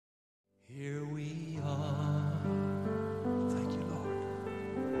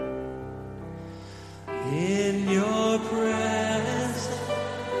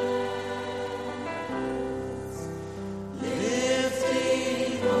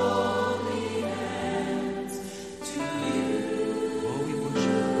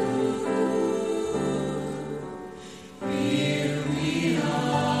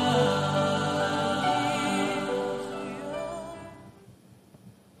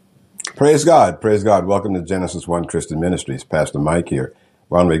Praise God. Praise God. Welcome to Genesis 1 Christian Ministries. Pastor Mike here.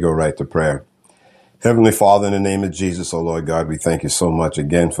 Why don't we go right to prayer? Heavenly Father, in the name of Jesus, oh Lord God, we thank you so much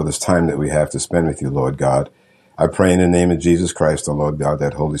again for this time that we have to spend with you, Lord God. I pray in the name of Jesus Christ, oh Lord God,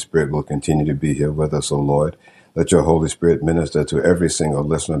 that Holy Spirit will continue to be here with us, oh Lord. Let your Holy Spirit minister to every single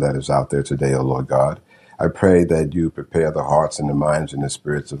listener that is out there today, oh Lord God. I pray that you prepare the hearts and the minds and the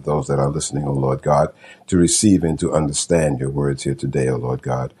spirits of those that are listening, O Lord God, to receive and to understand your words here today, O Lord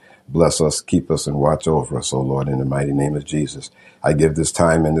God. Bless us, keep us, and watch over us, O Lord, in the mighty name of Jesus. I give this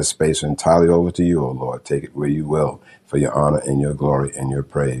time and this space entirely over to you, O Lord. Take it where you will, for your honor and your glory and your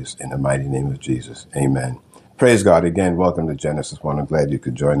praise, in the mighty name of Jesus. Amen. Praise God. Again, welcome to Genesis 1. I'm glad you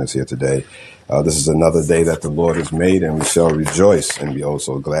could join us here today. This is another day that the Lord has made, and we shall rejoice and be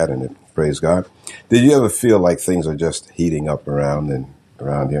also glad in it. Praise God. Did you ever feel like things are just heating up around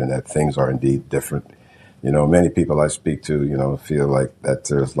here and that things are indeed different? You know, many people I speak to, feel like that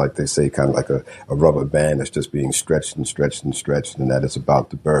there's, like they say, kind of like a rubber band that's just being stretched and stretched and stretched, and that it's about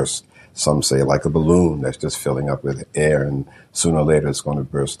to burst. Some say like a balloon that's just filling up with air, and sooner or later it's going to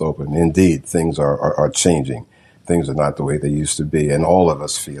burst open. Indeed, things are changing. Things are not the way they used to be, and all of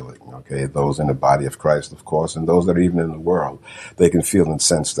us feel it, okay? Those in the body of Christ, of course, and those that are even in the world, they can feel and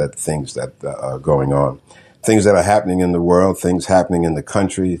sense that things that are going on. Things that are happening in the world, things happening in the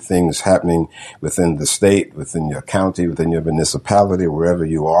country, things happening within the state, within your county, within your municipality, wherever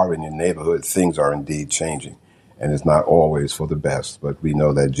you are in your neighborhood, things are indeed changing. And it's not always for the best, but we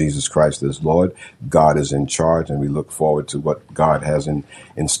know that Jesus Christ is Lord, God is in charge, and we look forward to what God has in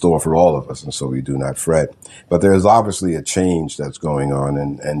store for all of us, and so we do not fret. But there is obviously a change that's going on,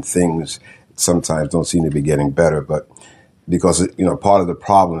 and things sometimes don't seem to be getting better, but because, part of the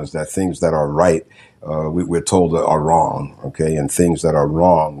problem is that things that are right, we're told are wrong, okay? And things that are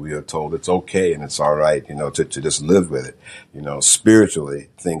wrong, we are told it's okay and it's all right, to just live with it. Spiritually,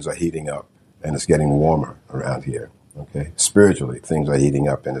 things are heating up. And it's getting warmer around here, okay? Spiritually, things are heating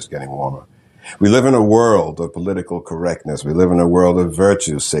up and it's getting warmer. We live in a world of political correctness. We live in a world of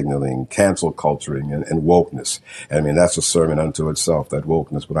virtue signaling, cancel culturing, and wokeness. I mean, that's a sermon unto itself, that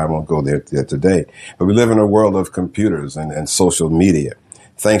wokeness, but I won't go there today. But we live in a world of computers and social media.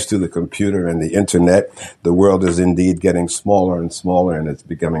 Thanks to the computer and the internet, the world is indeed getting smaller and smaller, and it's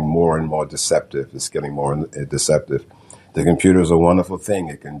becoming more and more deceptive. It's getting more deceptive. The computer is a wonderful thing.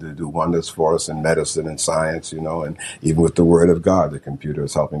 It can do wonders for us in medicine and science, and even with the Word of God, the computer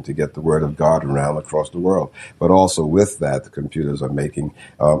is helping to get the Word of God around across the world. But also with that, the computers are making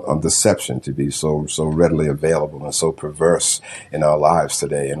deception to be so readily available and so perverse in our lives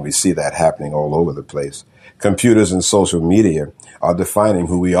today. And we see that happening all over the place. Computers and social media are defining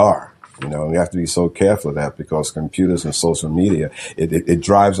who we are. And we have to be so careful of that, because computers and social media, it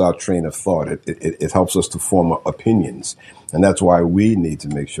drives our train of thought. It helps us to form opinions. And that's why we need to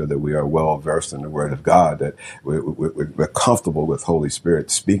make sure that we are well versed in the Word of God, that we're comfortable with Holy Spirit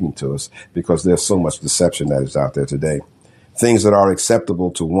speaking to us, because there's so much deception that is out there today. Things that are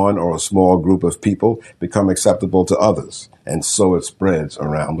acceptable to one or a small group of people become acceptable to others. And so it spreads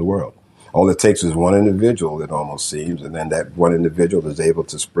around the world. All it takes is one individual, it almost seems, and then that one individual is able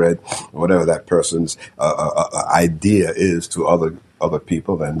to spread whatever that person's idea is to other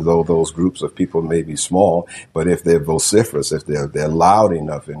people. And though those groups of people may be small, but if they're vociferous, if they're loud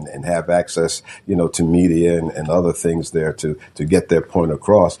enough and have access, to media and other things there to get their point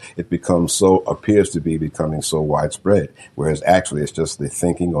across, it appears to be becoming so widespread. Whereas actually it's just the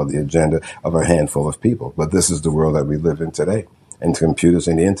thinking or the agenda of a handful of people. But this is the world that we live in today. And computers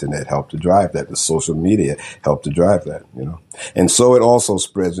and the internet help to drive that. The social media help to drive that, And so it also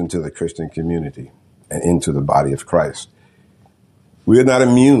spreads into the Christian community and into the body of Christ. We are not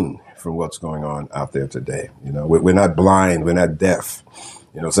immune from what's going on out there today. We're not blind. We're not deaf.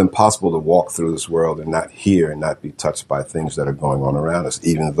 It's impossible to walk through this world and not hear and not be touched by things that are going on around us,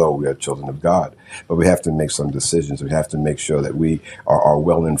 even though we are children of God. But we have to make some decisions. We have to make sure that we are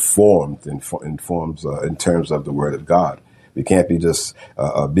well informed in terms of the Word of God. We can't be just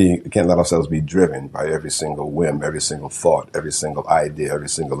we can't let ourselves be driven by every single whim, every single thought, every single idea, every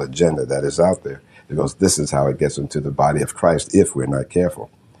single agenda that is out there, because this is how it gets into the body of Christ if we're not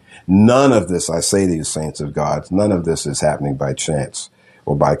careful. None of this, I say to you, saints of God, none of this is happening by chance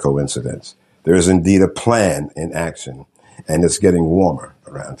or by coincidence. There is indeed a plan in action, and it's getting warmer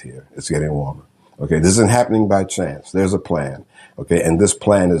around here. It's getting warmer. Okay, this isn't happening by chance. There's a plan. Okay, and this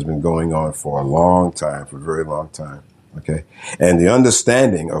plan has been going on for a long time, for a very long time. Okay. And the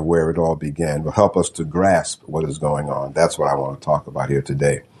understanding of where it all began will help us to grasp what is going on. That's what I want to talk about here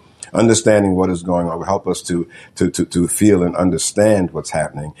today. Understanding what is going on will help us to feel and understand what's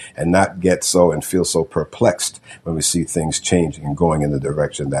happening and not get so and feel so perplexed when we see things changing and going in the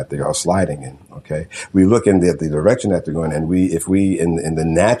direction that they are sliding in. Okay. We look in the direction that they're going, and if we in the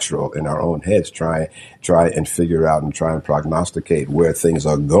natural, in our own heads, try and figure out and try and prognosticate where things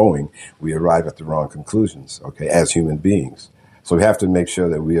are going, we arrive at the wrong conclusions. Okay. As human beings. So we have to make sure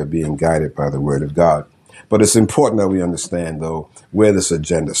that we are being guided by the word of God. But it's important that we understand, though, where this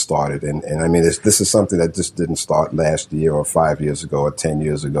agenda started. And I mean, this is something that just didn't start last year or 5 years ago or 10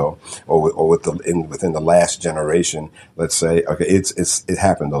 years ago or within the last generation, let's say. Okay, it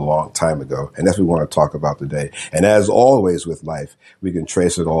happened a long time ago. And that's what we want to talk about today. And as always with life, we can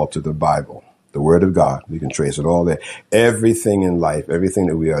trace it all to the Bible. The word of God. We can trace it all there. Everything in life, everything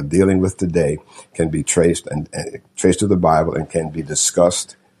that we are dealing with today can be traced and traced to the Bible and can be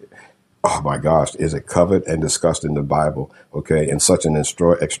discussed. Oh my gosh, is it covered and discussed in the Bible, okay, in such an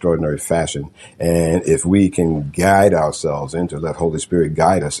extraordinary fashion? And if we can guide ourselves let Holy Spirit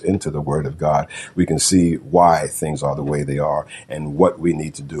guide us into the Word of God, we can see why things are the way they are and what we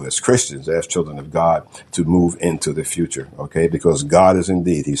need to do as Christians, as children of God, to move into the future, okay, because God is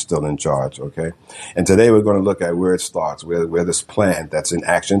indeed, He's still in charge, okay? And today we're going to look at where it starts, where this plan that's in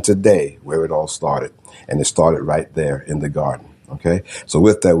action today, where it all started. And it started right there in the garden. Okay, so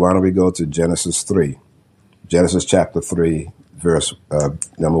with that, why don't we go to Genesis 3, Genesis chapter 3, verse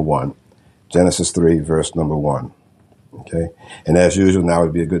number 1, Genesis 3, verse number 1. Okay, and as usual, now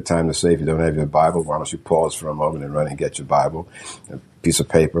would be a good time to say, if you don't have your Bible, why don't you pause for a moment and run and get your Bible, a piece of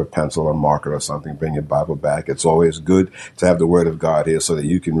paper, a pencil, or marker or something, bring your Bible back. It's always good to have the Word of God here so that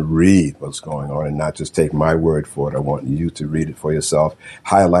you can read what's going on and not just take my word for it. I want you to read it for yourself.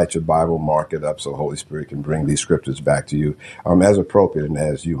 Highlight your Bible, mark it up so Holy Spirit can bring these scriptures back to you as appropriate and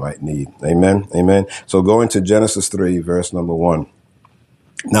as you might need. Amen. Amen. So go into Genesis 3, verse number 1.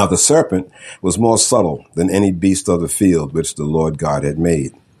 Now the serpent was more subtle than any beast of the field which the Lord God had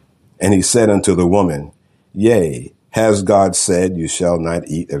made. And he said unto the woman, Yea, has God said, you shall not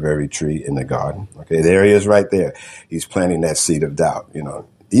eat of every tree in the garden? Okay, there he is right there. He's planting that seed of doubt. You know,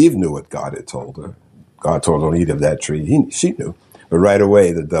 Eve knew what God had told her. God told her, don't eat of that tree. She knew. But right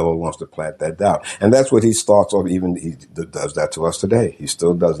away, the devil wants to plant that doubt. And that's what he starts off, he does that to us today. He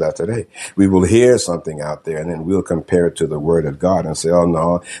still does that today. We will hear something out there, and then we'll compare it to the word of God and say, oh,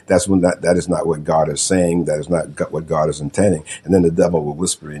 no, that is not what God is saying. That is not what God is intending. And then the devil will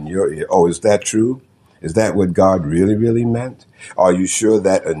whisper in your ear, oh, is that true? Is that what God really, really meant? Are you sure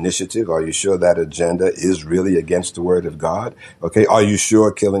that initiative, are you sure that agenda is really against the word of God? Okay. Are you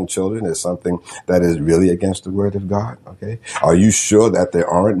sure killing children is something that is really against the word of God? Okay. Are you sure that there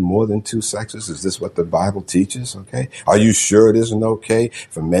aren't more than two sexes? Is this what the Bible teaches? Okay. Are you sure it isn't okay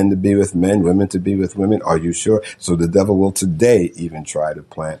for men to be with men, women to be with women? Are you sure? So the devil will today even try to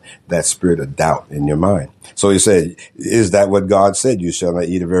plant that spirit of doubt in your mind. So he said, is that what God said? You shall not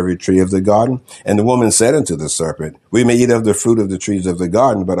eat of every tree of the garden. And the woman said unto the serpent, we may eat of the fruit of the trees of the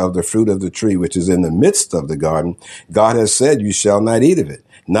garden, but of the fruit of the tree which is in the midst of the garden, God has said, you shall not eat of it,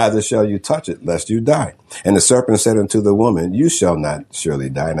 neither shall you touch it, lest you die. And the serpent said unto the woman, you shall not surely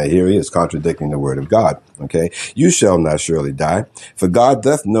die. Now here he is contradicting the word of God. Okay. You shall not surely die, for God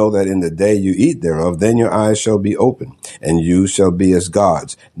doth know that in the day you eat thereof, then your eyes shall be open, and you shall be as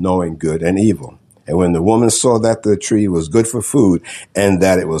gods, knowing good and evil. And when the woman saw that the tree was good for food and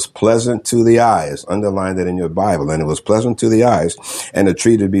that it was pleasant to the eyes, underline that in your Bible, and it was pleasant to the eyes, and a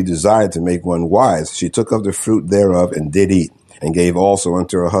tree to be desired to make one wise, she took of the fruit thereof and did eat, and gave also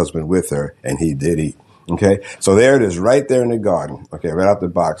unto her husband with her, and he did eat. Okay, so there it is right there in the garden. Okay, right out the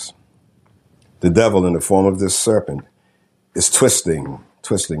box. The devil in the form of this serpent is twisting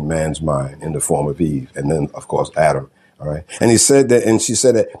man's mind in the form of Eve, and then, of course, Adam. All right, and he said that, and she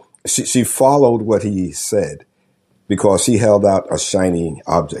said that, she followed what he said because he held out a shiny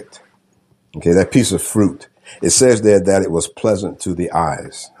object. Okay, that piece of fruit. It says there that it was pleasant to the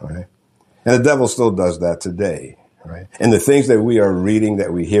eyes. Right? And the devil still does that today. Right? And the things that we are reading,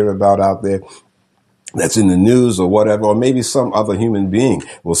 that we hear about out there, that's in the news or whatever, or maybe some other human being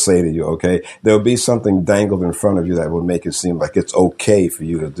will say to you, okay, there'll be something dangled in front of you that will make it seem like it's okay for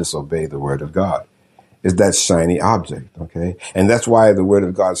you to disobey the word of God. Is that shiny object, okay? And that's why the word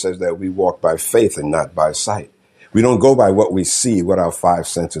of God says that we walk by faith and not by sight. We don't go by what we see, what our five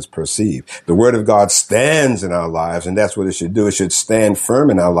senses perceive. The word of God stands in our lives, and that's what it should do. It should stand firm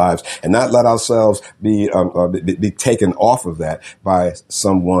in our lives and not let ourselves be taken off of that by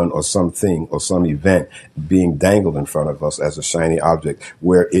someone or something or some event being dangled in front of us as a shiny object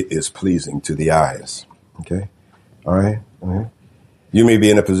where it is pleasing to the eyes, okay? All right? All right. You may be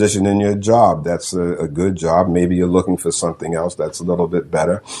in a position in your job that's a good job. Maybe you're looking for something else that's a little bit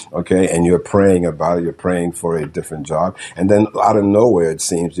better, okay? And you're praying about it. You're praying for a different job. And then out of nowhere, it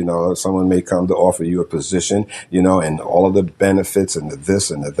seems, someone may come to offer you a position, and all of the benefits and the this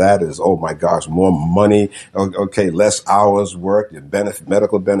and the that is, oh my gosh, more money. Okay, less hours worked. Your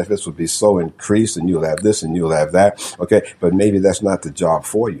medical benefits will be so increased, and you'll have this and you'll have that. Okay, but maybe that's not the job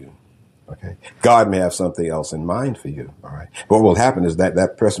for you. Okay. God may have something else in mind for you. All right. But what will happen is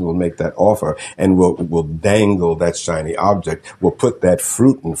that person will make that offer and will dangle that shiny object, will put that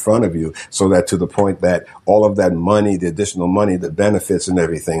fruit in front of you so that to the point that all of that money, the additional money, the benefits and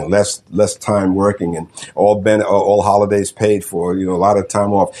everything, less time working and all holidays paid for, a lot of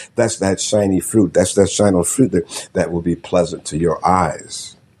time off. That's that shiny fruit. That's that shiny fruit that will be pleasant to your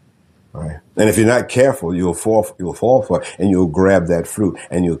eyes. Right. And if you're not careful, you'll fall for it and you'll grab that fruit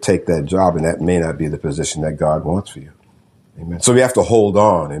and you'll take that job, and that may not be the position that God wants for you. Amen. So we have to hold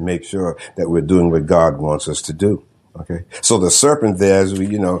on and make sure that we're doing what God wants us to do. Okay. So the serpent there,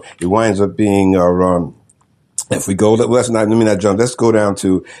 it winds up being if we go, let me not jump. Let's go down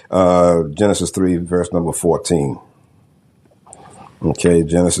to Genesis 3, verse number 14. Okay,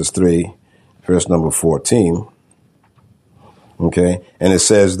 Genesis 3, verse number 14. Okay. And it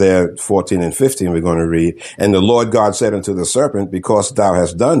says there, 14 and 15, we're going to read, and the Lord God said unto the serpent, because thou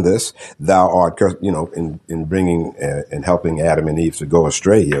hast done this, thou art cursed, in bringing and helping Adam and Eve to go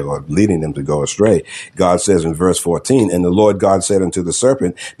astray here, or leading them to go astray. God says in verse 14, and the Lord God said unto the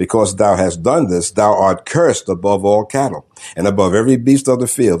serpent, because thou hast done this, thou art cursed above all cattle, and above every beast of the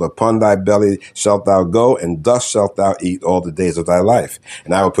field. Upon thy belly shalt thou go, and dust shalt thou eat all the days of thy life.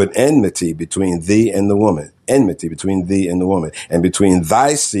 And I will put enmity between thee and the woman, enmity between thee and the woman, and between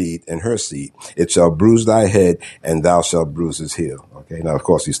thy seed and her seed. It shall bruise thy head, and thou shalt bruise his heel. Okay. Now, of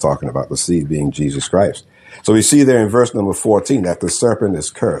course, he's talking about the seed being Jesus Christ. So we see there in verse number 14 that the serpent is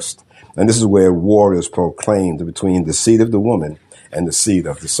cursed. And this is where war is proclaimed between the seed of the woman and the seed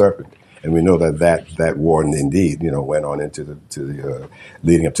of the serpent. And we know that war indeed, went on into the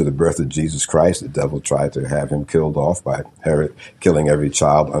leading up to the birth of Jesus Christ. The devil tried to have him killed off by Herod, killing every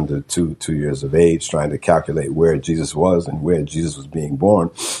child under two years of age, trying to calculate where Jesus was and where Jesus was being born.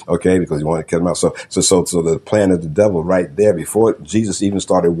 Okay, because he wanted to kill him out. So the plan of the devil right there, before Jesus even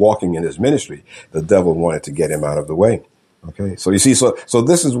started walking in his ministry, the devil wanted to get him out of the way. Okay, so you see, so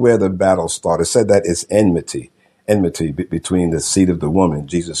this is where the battle started. It said that it's enmity between the seed of the woman,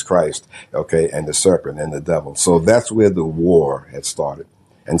 Jesus Christ, okay, and the serpent and the devil. So that's where the war had started.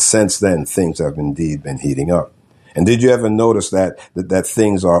 And since then, things have indeed been heating up. And did you ever notice that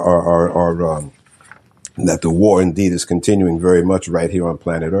things are that the war indeed is continuing very much right here on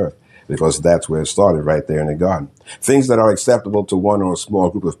planet Earth? Because that's where it started, right there in the garden. Things that are acceptable to one or a small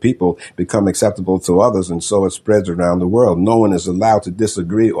group of people become acceptable to others, and so it spreads around the world. No one is allowed to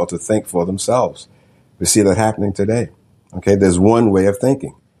disagree or to think for themselves. We see that happening today. Okay, there's one way of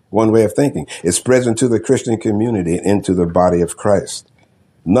thinking. One way of thinking. It spreads into the Christian community, into the body of Christ.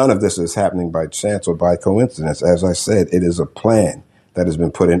 None of this is happening by chance or by coincidence. As I said, it is a plan that has been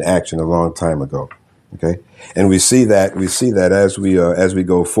put in action a long time ago. Okay, and we see that as we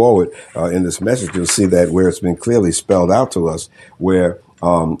go forward in this message, you'll see that where it's been clearly spelled out to us, where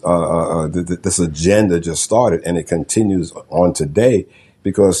this agenda just started and it continues on today.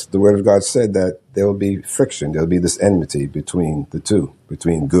 Because the Word of God said that there will be friction, there will be this enmity between the two,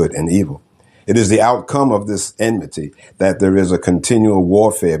 between good and evil. It is the outcome of this enmity that there is a continual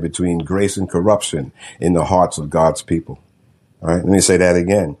warfare between grace and corruption in the hearts of God's people. All right, let me say that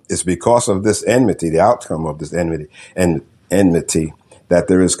again. It's because of this enmity, the outcome of this enmity, that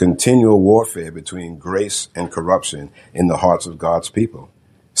there is continual warfare between grace and corruption in the hearts of God's people.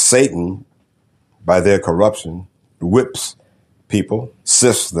 Satan, by their corruption, whips people,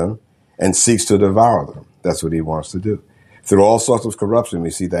 sifts them, and seeks to devour them. That's what he wants to do. Through all sorts of corruption, we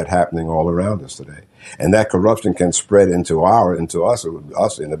see that happening all around us today. And that corruption can spread into us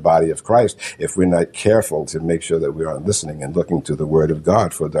in the body of Christ if we're not careful to make sure that we are listening and looking to the Word of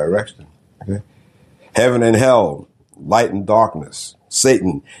God for direction. Okay? Heaven and hell, light and darkness,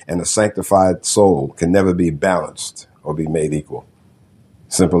 Satan and a sanctified soul can never be balanced or be made equal.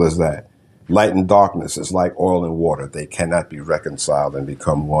 Simple as that. Light and darkness is like oil and water. They cannot be reconciled and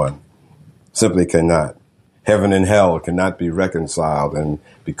become one. Simply cannot. Heaven and hell cannot be reconciled and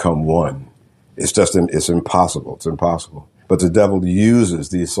become one. It's impossible. It's impossible. But the devil uses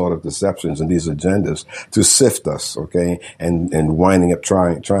these sort of deceptions and these agendas to sift us, okay, and winding up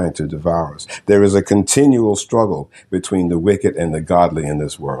trying to devour us. There is a continual struggle between the wicked and the godly in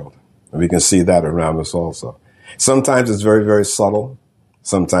this world. And we can see that around us also. Sometimes it's very, very subtle.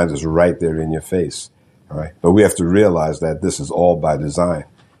 Sometimes it's right there in your face. All right. But we have to realize that this is all by design.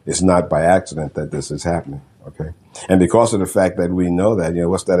 It's not by accident that this is happening. Okay. And because of the fact that we know that,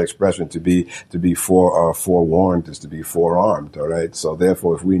 what's that expression? To be forewarned is to be forearmed. All right. So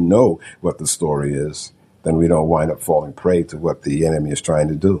therefore, if we know what the story is, then we don't wind up falling prey to what the enemy is trying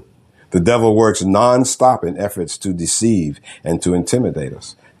to do. The devil works nonstop in efforts to deceive and to intimidate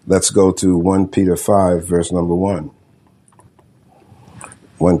us. Let's go to 1 Peter 5, verse number 1.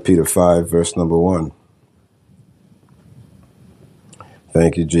 1 Peter 5, verse number 1.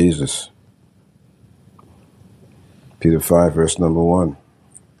 Thank you, Jesus. Peter 5, verse number 1.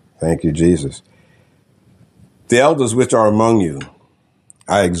 Thank you, Jesus. The elders which are among you,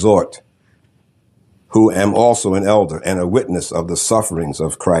 I exhort, who am also an elder and a witness of the sufferings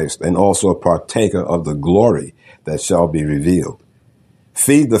of Christ, and also a partaker of the glory that shall be revealed.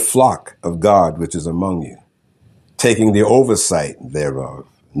 Feed the flock of God which is among you, taking the oversight thereof,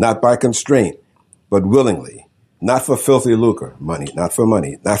 not by constraint, but willingly, not for filthy lucre, not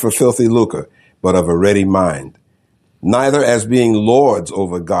for filthy lucre, but of a ready mind, neither as being lords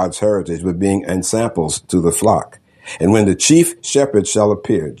over God's heritage, but being ensamples to the flock. And when the chief shepherd shall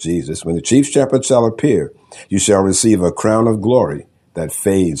appear, Jesus, when the chief shepherd shall appear, you shall receive a crown of glory that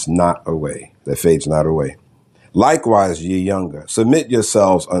fades not away, Likewise, ye younger, submit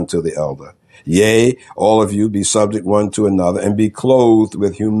yourselves unto the elder. Yea, all of you be subject one to another, and be clothed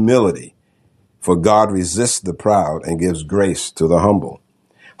with humility. For God resists the proud and gives grace to the humble.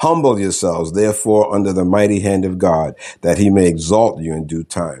 Humble yourselves, therefore, under the mighty hand of God, that he may exalt you in due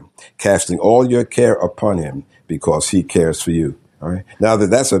time, casting all your care upon him, because he cares for you. All right. Now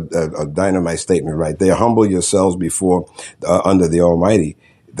that's a dynamite statement right there. Humble yourselves before under the Almighty,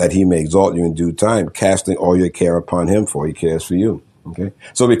 that he may exalt you in due time, casting all your care upon him, for he cares for you. Okay.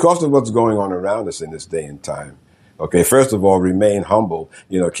 So because of what's going on around us in this day and time, okay, first of all, remain humble.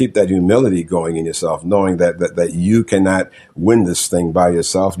 Keep that humility going in yourself, knowing that you cannot win this thing by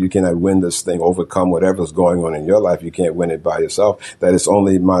yourself. You cannot win this thing, overcome whatever's going on in your life. You can't win it by yourself. That it's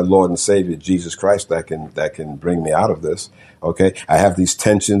only my Lord and Savior, Jesus Christ, that can bring me out of this. Okay, I have these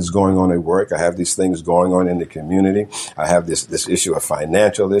tensions going on at work. I have these things going on in the community. I have this issue, a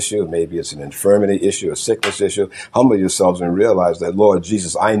financial issue. Maybe it's an infirmity issue, a sickness issue. Humble yourselves and realize that, Lord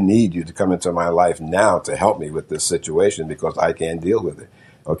Jesus, I need you to come into my life now to help me with this situation, because I can't deal with it.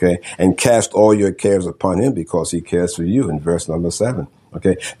 Okay, and cast all your cares upon him, because he cares for you, in verse number 7.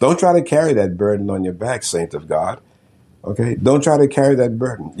 Okay, don't try to carry that burden on your back, saint of God. Okay, don't try to carry that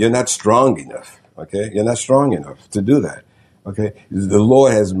burden. You're not strong enough. Okay, you're not strong enough to do that. Okay, the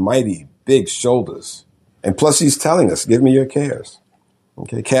Lord has mighty big shoulders. And plus he's telling us, give me your cares.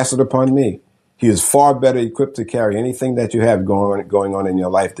 Okay, cast it upon me. He is far better equipped to carry anything that you have going on in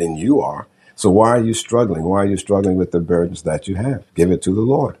your life than you are. So why are you struggling? Why are you struggling with the burdens that you have? Give it to the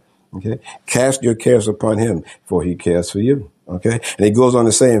Lord. Okay, cast your cares upon him, for he cares for you. Okay, and he goes on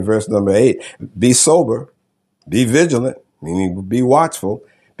to say in verse number 8, be sober, be vigilant, meaning be watchful,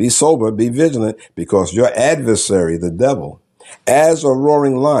 be sober, be vigilant, because your adversary, the devil, as a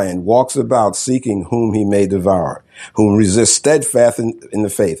roaring lion, walks about seeking whom he may devour, whom resist steadfast in the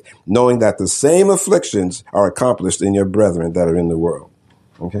faith, knowing that the same afflictions are accomplished in your brethren that are in the world.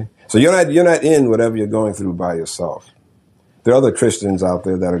 Okay, so you're not in whatever you're going through by yourself. There are other Christians out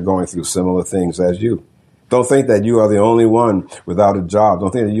there that are going through similar things as you. Don't think that you are the only one without a job.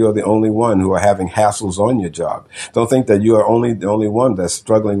 Don't think that you are the only one who are having hassles on your job. Don't think that you are the only one that's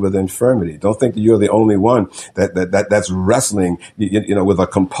struggling with infirmity. Don't think that you're the only one that's wrestling, with a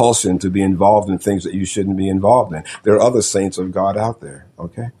compulsion to be involved in things that you shouldn't be involved in. There are other saints of God out there.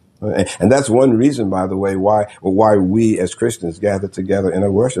 Okay. And that's one reason, by the way, why we as Christians gather together in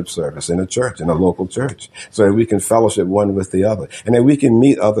a worship service, in a church, in a local church, so that we can fellowship one with the other, and that we can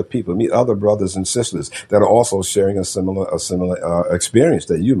meet other people, meet other brothers and sisters that are also sharing a similar experience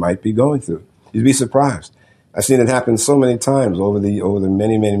that you might be going through. You'd be surprised. I've seen it happen so many times over the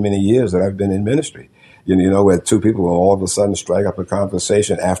many years that I've been in ministry. Where two people will all of a sudden strike up a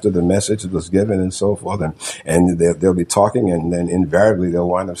conversation after the message was given and so forth. And they'll be talking, and then invariably they'll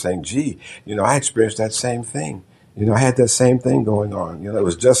wind up saying, gee, I experienced that same thing. I had that same thing going on. It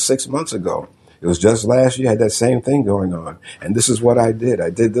was just 6 months ago. It was just last year. I had that same thing going on. And this is what I did.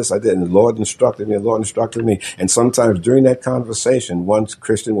 I did this, I did. And the Lord instructed me. And sometimes during that conversation, one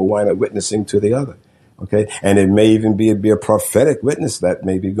Christian will wind up witnessing to the other. Okay. And it may even be a prophetic witness that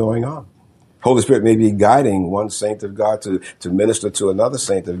may be going on. Holy Spirit may be guiding one saint of God to minister to another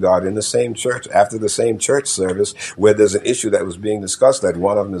saint of God in the same church, after the same church service, where there's an issue that was being discussed that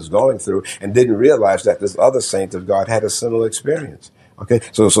one of them is going through, and didn't realize that this other saint of God had a similar experience. Okay,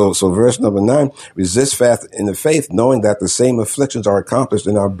 so verse number 9, resist fast in the faith, knowing that the same afflictions are accomplished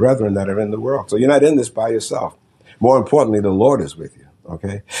in our brethren that are in the world. So you're not in this by yourself. More importantly, the Lord is with you.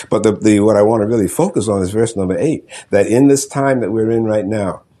 Okay, but the what I want to really focus on is verse number 8, that in this time that we're in right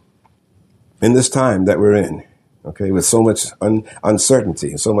now, in this time that we're in, okay, with so much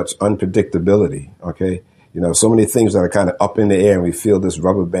uncertainty and so much unpredictability, okay, you know, so many things that are kind of up in the air, and we feel this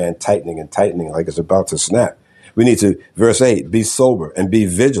rubber band tightening and tightening like it's about to snap. We need to, verse 8, be sober and be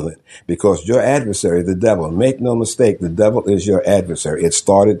vigilant, because your adversary, the devil, make no mistake, the devil is your adversary. It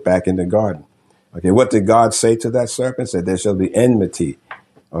started back in the garden. Okay, what did God say to that serpent? Said there shall be enmity,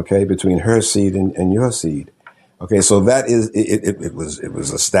 okay, between her seed and your seed. Okay, so that is, it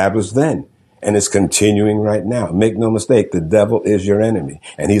was established then. And it's continuing right now. Make no mistake, the devil is your enemy,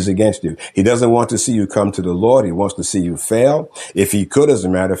 and he's against you. He doesn't want to see you come to the Lord. He wants to see you fail. If he could, as a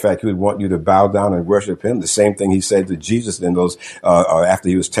matter of fact, he would want you to bow down and worship him. The same thing he said to Jesus in those, after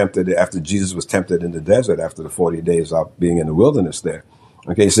Jesus was tempted in the desert, after the 40 days of being in the wilderness there.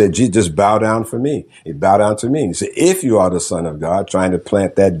 Okay, he said, just bow down for me. He bowed down to me. He said, if you are the Son of God, trying to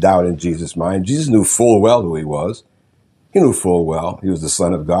plant that doubt in Jesus' mind. Jesus knew full well who he was. He knew full well he was the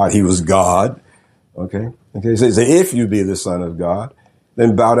Son of God. He was God. Okay. He says, if you be the Son of God,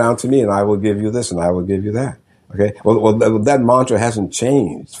 then bow down to me and I will give you this and I will give you that. Okay. Well, that mantra hasn't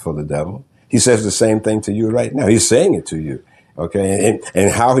changed for the devil. He says the same thing to you right now. He's saying it to you. Okay.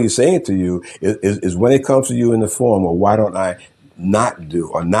 And how he's saying it to you is when it comes to you in the form of, why don't I not do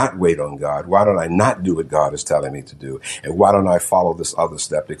or not wait on God? Why don't I not do what God is telling me to do? And why don't I follow this other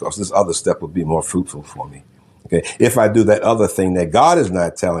step? Because this other step will be more fruitful for me. Okay. If I do that other thing that God is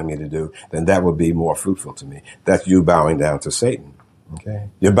not telling me to do, then that will be more fruitful to me. That's you bowing down to Satan. Okay.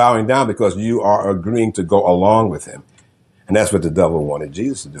 You're bowing down because you are agreeing to go along with him. And that's what the devil wanted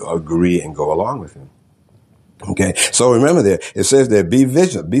Jesus to do, agree and go along with him. Okay. So remember there, it says there, be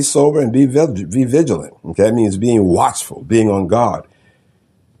vigilant, be sober and be vigilant. Okay. That means being watchful, being on guard,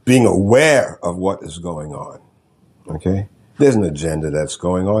 being aware of what is going on. Okay. There's an agenda that's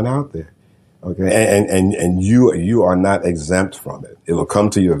going on out there. Okay, and you are not exempt from it. It will come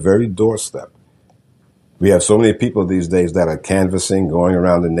to your very doorstep. We have so many people these days that are canvassing, going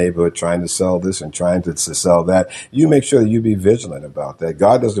around the neighborhood, trying to sell this and trying to sell that. You make sure that you be vigilant about that.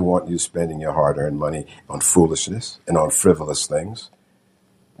 God doesn't want you spending your hard-earned money on foolishness and on frivolous things.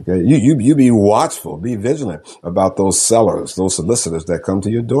 Okay, you be watchful, be vigilant about those sellers, those solicitors that come to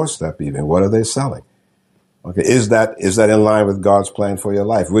your doorstep even. What are they selling? Okay, is that in line with God's plan for your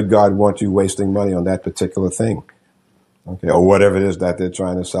life? Would God want you wasting money on that particular thing? Okay, or whatever it is that they're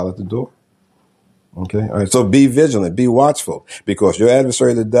trying to sell at the door. Okay, all right. So be vigilant, be watchful, because your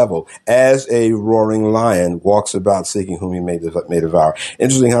adversary, the devil, as a roaring lion, walks about seeking whom he may devour.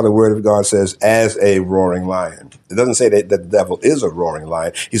 Interesting how the word of God says, as a roaring lion. It doesn't say that the devil is a roaring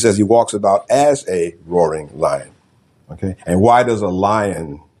lion. He says he walks about as a roaring lion. Okay, and why does a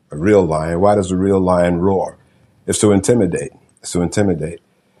real lion, why does a real lion roar? It's to intimidate. It's to intimidate.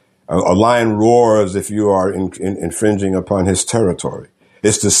 A lion roars if you are infringing upon his territory.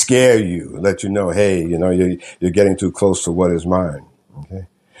 It's to scare you, let you know, hey, you know, you're getting too close to what is mine. Okay.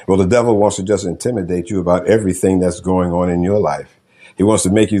 Well, the devil wants to just intimidate you about everything that's going on in your life. He wants to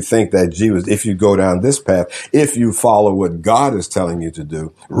make you think that, gee, if you go down this path, if you follow what God is telling you to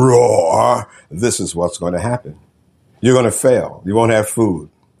do, roar, this is what's going to happen. You're going to fail. You won't have food.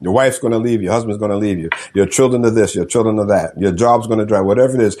 Your wife's going to leave you. Your husband's going to leave you. Your children are this, your children are that. Your job's going to dry.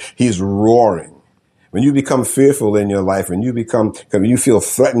 Whatever it is, he's roaring. When you become fearful in your life and you feel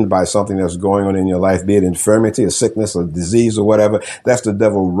threatened by something that's going on in your life, be it infirmity, a sickness, a disease or whatever, that's the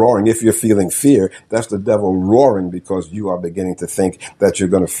devil roaring. If you're feeling fear, that's the devil roaring because you are beginning to think that you're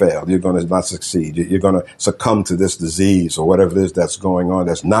going to fail. You're going to not succeed. You're going to succumb to this disease or whatever it is that's going on.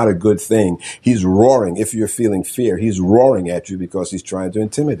 That's not a good thing. He's roaring. If you're feeling fear, he's roaring at you because he's trying to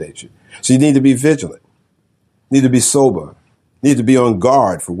intimidate you. So you need to be vigilant. You need to be sober. Need to be on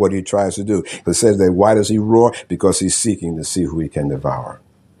guard for what he tries to do. It says that why does he roar? Because he's seeking to see who he can devour.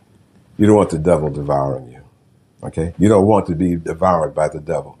 You don't want the devil devouring you. Okay? You don't want to be devoured by the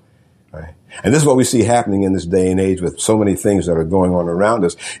devil. Right? And this is what we see happening in this day and age with so many things that are going on around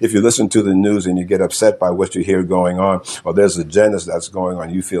us. If you listen to the news and you get upset by what you hear going on, or there's agendas that's going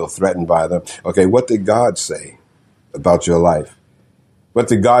on, you feel threatened by them. Okay, what did God say about your life? What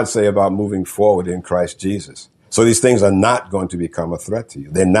did God say about moving forward in Christ Jesus? So these things are not going to become a threat to you.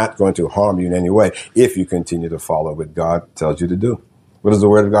 They're not going to harm you in any way if you continue to follow what God tells you to do. What does the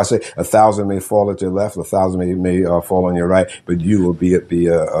word of God say? 1,000 may fall at your left, 1,000 may fall on your right, but you will be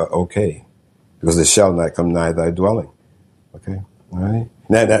okay, because it shall not come nigh thy dwelling. Okay, all right.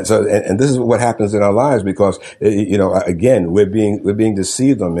 And this is what happens in our lives because, again, we're being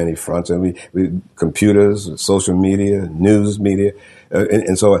deceived on many fronts, and we computers, social media, news media.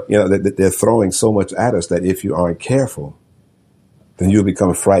 And so, they're throwing so much at us that if you aren't careful, then you'll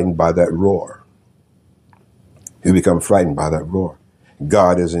become frightened by that roar. You become frightened by that roar.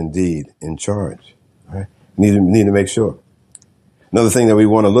 God is indeed in charge. Right? Need to make sure. Another thing that we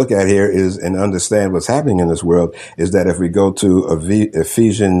want to look at here is and understand what's happening in this world is that if we go to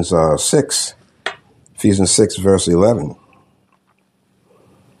Ephesians 6 verse 11.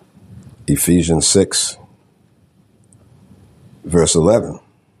 Ephesians 6 verse 11.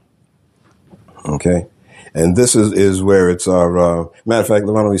 Okay. And this is where it's our, matter of fact,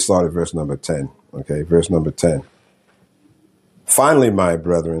 why don't we start at verse number 10? Okay. Verse number 10. Finally, my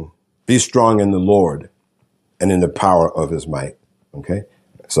brethren, be strong in the Lord and in the power of his might. Okay.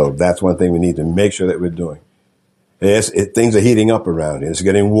 So that's one thing we need to make sure that we're doing. Things are heating up around here. It's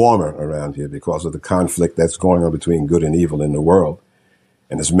getting warmer around here because of the conflict that's going on between good and evil in the world.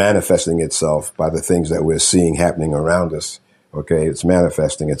 And it's manifesting itself by the things that we're seeing happening around us. Okay. It's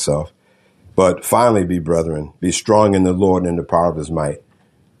manifesting itself. But finally, brethren, be strong in the Lord and in the power of his might.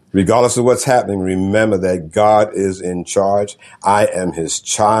 Regardless of what's happening, remember that God is in charge. I am his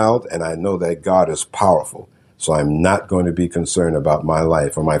child, and I know that God is powerful. So I'm not going to be concerned about my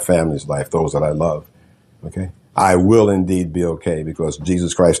life or my family's life, those that I love. Okay? I will indeed be okay because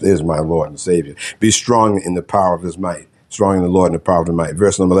Jesus Christ is my Lord and Savior. Be strong in the power of his might. Strong in the Lord and the power of his might.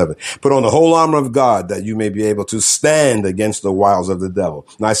 Verse number 11. Put on the whole armor of God that you may be able to stand against the wiles of the devil.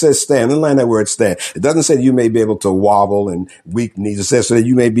 Now I said stand. Underline that word stand. It doesn't say you may be able to wobble and weak knees. It says so that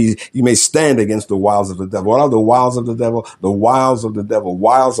you may stand against the wiles of the devil. What are the wiles of the devil? The wiles of the devil.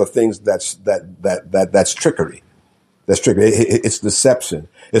 Wiles are things that's trickery. That's trickery. It's deception.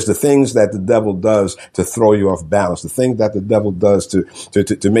 It's the things that the devil does to throw you off balance. The things that the devil does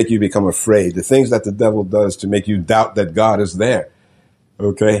to make you become afraid. The things that the devil does to make you doubt that God is there.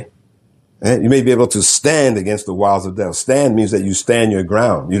 Okay? And you may be able to stand against the wiles of the devil. Stand means that you stand your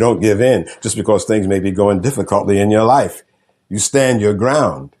ground. You don't give in just because things may be going difficultly in your life. You stand your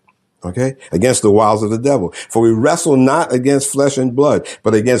ground. Okay, against the wiles of the devil. For we wrestle not against flesh and blood,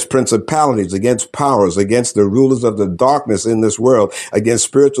 but against principalities, against powers, against the rulers of the darkness in this world, against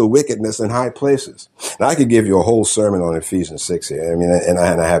spiritual wickedness in high places. Now, I could give you a whole sermon on Ephesians 6 here. I mean, and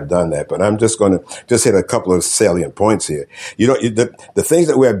I have done that, but I'm just going to hit a couple of salient points here. The things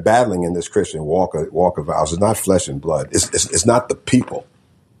that we're battling in this Christian walk of ours is not flesh and blood. It's not the people.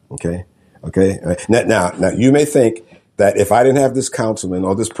 Okay. Now you may think that if I didn't have this councilman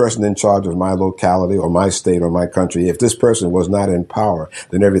or this person in charge of my locality or my state or my country, if this person was not in power,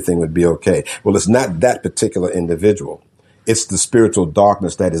 then everything would be okay. Well, it's not that particular individual. It's the spiritual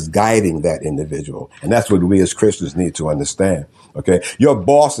darkness that is guiding that individual. And that's what we as Christians need to understand. Okay. Your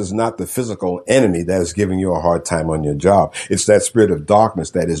boss is not the physical enemy that is giving you a hard time on your job. It's that spirit of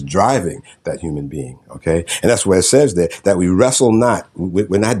darkness that is driving that human being. Okay. And that's where it says there that we wrestle not,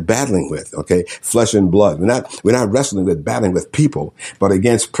 we're not battling with, okay, flesh and blood. We're not wrestling with battling with people, but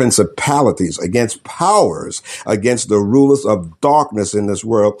against principalities, against powers, against the rulers of darkness in this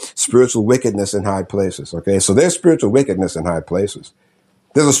world, spiritual wickedness in high places. Okay. So there's spiritual wickedness in high places.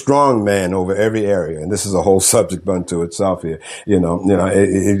 There's a strong man over every area, and this is a whole subject unto itself here.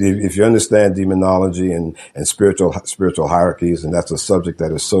 If you understand demonology and spiritual hierarchies, and that's a subject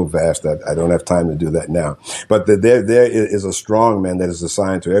that is so vast that I don't have time to do that now. But there is a strong man that is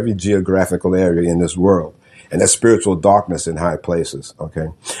assigned to every geographical area in this world. And that spiritual darkness in high places, okay?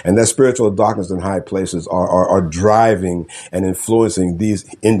 And that spiritual darkness in high places are driving and influencing these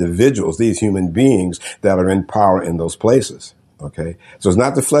individuals, these human beings that are in power in those places. Okay. So it's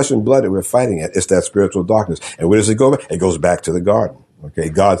not the flesh and blood that we're fighting at. It's that spiritual darkness. And where does it go? It goes back to the garden. Okay.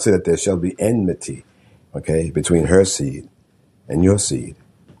 God said that there shall be enmity. Okay. Between her seed and your seed.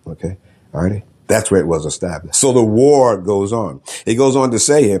 Okay. All right. That's where it was established. So the war goes on. It goes on to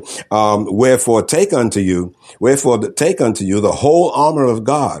say here, wherefore take unto you the whole armor of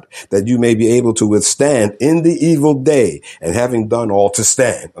God, that you may be able to withstand in the evil day, and having done all to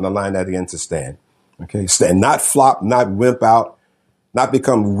stand. Underline that again, to stand. Okay, stand, not flop, not wimp out, not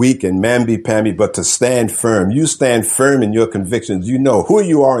become weak and mamby-pamby, but to stand firm. You stand firm in your convictions. You know who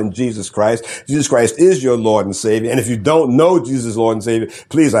you are in Jesus Christ. Jesus Christ is your Lord and Savior. And if you don't know Jesus, Lord and Savior,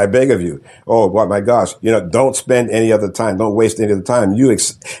 please, I beg of you. Oh, my gosh. Don't spend any other time. Don't waste any other time. You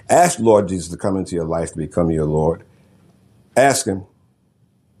ask Lord Jesus to come into your life, to become your Lord. Ask him.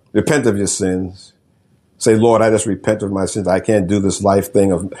 Repent of your sins. Say, Lord, I just repent of my sins. I can't do this life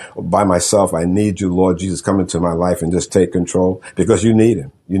thing by myself. I need you, Lord Jesus, come into my life and just take control, because you need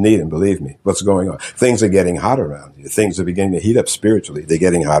him. You need him. Believe me. What's going on? Things are getting hot around you. Things are beginning to heat up spiritually. They're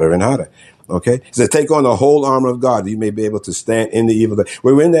getting hotter and hotter. Okay. So take on the whole armor of God. You may be able to stand in the evil day.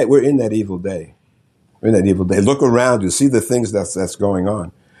 We're in that evil day. We're in that evil day. Look around you. See the things that's going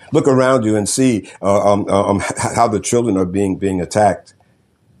on. Look around you and see, how the children are being attacked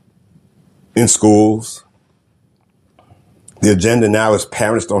in schools. The agenda now is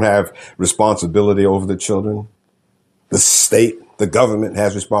parents don't have responsibility over the children. The state, the government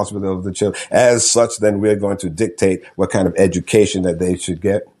has responsibility over the children. As such, then we're going to dictate what kind of education that they should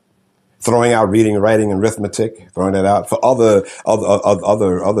get. Throwing out reading, writing, and arithmetic, throwing that out for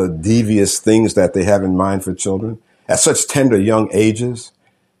other devious things that they have in mind for children at such tender young ages.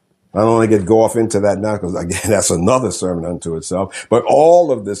 I don't want to go off into that now, because again, that's another sermon unto itself. But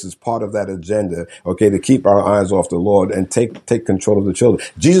all of this is part of that agenda, okay, to keep our eyes off the Lord and take control of the children.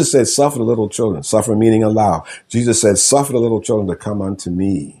 Jesus said, suffer the little children. Suffer meaning allow. Jesus said, suffer the little children to come unto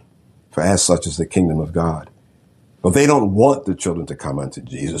me, for as such is the kingdom of God. But they don't want the children to come unto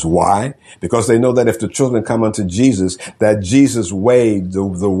Jesus. Why? Because they know that if the children come unto Jesus, that Jesus' way, the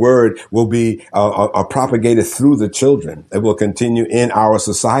word will be propagated through the children. It will continue in our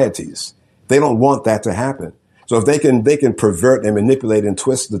societies. They don't want that to happen. So if they can pervert and manipulate and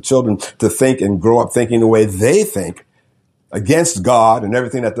twist the children to think and grow up thinking the way they think, against God and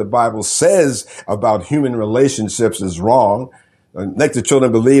everything that the Bible says about human relationships is wrong, make the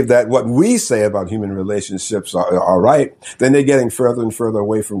children believe that what we say about human relationships are right, then they're getting further and further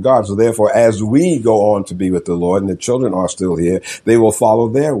away from God. So therefore, as we go on to be with the Lord and the children are still here, they will follow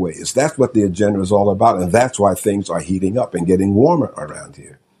their ways. That's what the agenda is all about. And that's why things are heating up and getting warmer around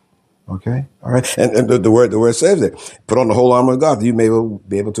here. Okay. All right. And the word says it. Put on the whole armor of God, that you may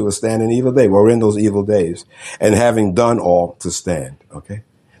be able to withstand an evil day. Well, we're in those evil days, and having done all, to stand. Okay.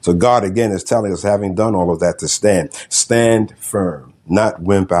 So God, again, is telling us, having done all of that, to stand. Stand firm, not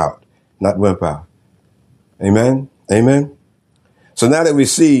wimp out. Not wimp out. Amen? Amen? So now that we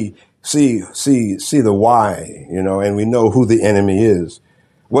see the why, and we know who the enemy is,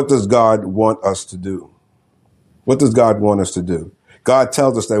 what does God want us to do? What does God want us to do? God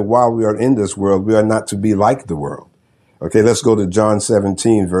tells us that while we are in this world, we are not to be like the world. Okay, let's go to John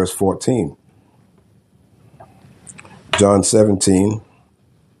 17, verse 14. John 17,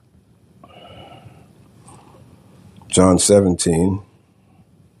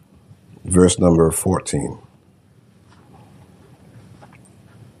 verse number 14.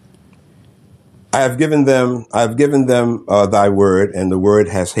 I have given them thy word, and the word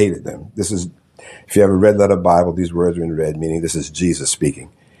has hated them. This is, if you have a red letter Bible, these words are in red, meaning this is Jesus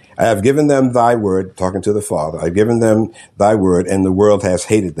speaking. I have given them thy word, talking to the Father. I've given them thy word, and the world has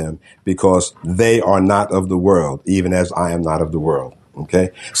hated them, because they are not of the world, even as I am not of the world. Okay?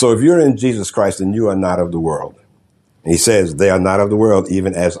 So if you're in Jesus Christ, then you are not of the world. He says, they are not of the world,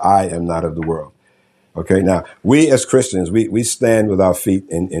 even as I am not of the world. Okay. Now, we as Christians, we stand with our feet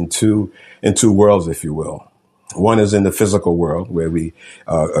in two worlds, if you will. One is in the physical world, where we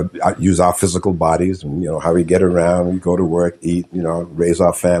use our physical bodies, and how we get around, we go to work, eat, raise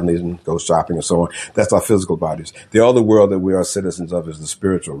our families, and go shopping and so on. That's our physical bodies. The other world that we are citizens of is the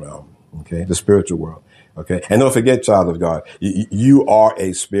spiritual realm. Okay. The spiritual world. Okay. And don't forget, child of God, you are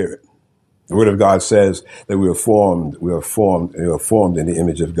a spirit. The Word of God says that we are formed in the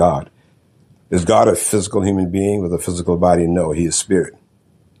image of God. Is God a physical human being with a physical body? No, he is spirit.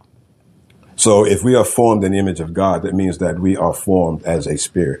 So if we are formed in the image of God, that means that we are formed as a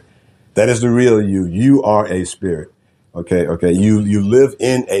spirit. That is the real you. You are a spirit. Okay. You live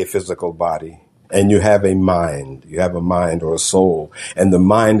in a physical body, and you have a mind. You have a mind or a soul. And the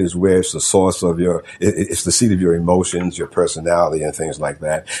mind is where it's the source of it's the seat of your emotions, your personality, and things like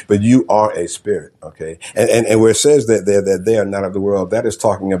that. But you are a spirit, okay? And where it says that they are not of the world, that is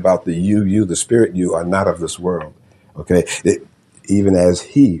talking about the spirit you are not of this world, okay? Even as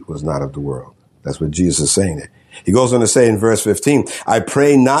he was not of the world. That's what Jesus is saying there. He goes on to say in verse 15, I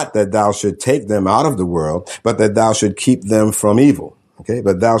pray not that thou should take them out of the world, but that thou should keep them from evil. Okay,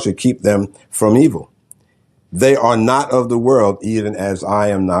 but thou should keep them from evil. They are not of the world, even as I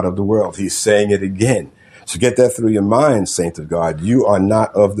am not of the world. He's saying it again. So get that through your mind, saint of God. You are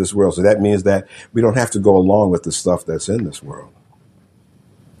not of this world. So that means that we don't have to go along with the stuff that's in this world.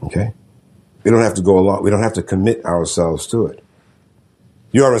 Okay? We don't have to go along. We don't have to commit ourselves to it.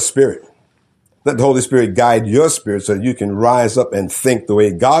 You are a spirit. Let the Holy Spirit guide your spirit so that you can rise up and think the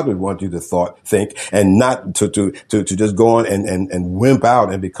way God would want you to think, and not to just go on and wimp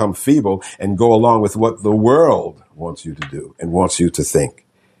out and become feeble and go along with what the world wants you to do and wants you to think.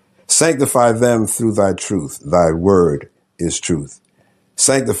 Sanctify them through thy truth. Thy word is truth.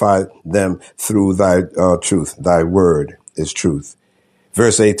 Sanctify them through thy truth. Thy word is truth.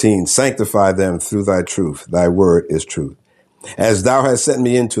 Verse 18, sanctify them through thy truth. Thy word is truth. As thou hast sent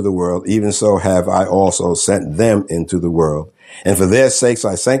me into the world, even so have I also sent them into the world. And for their sakes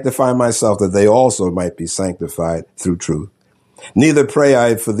I sanctify myself, that they also might be sanctified through truth. Neither pray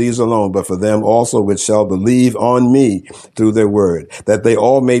I for these alone, but for them also which shall believe on me through their word, that they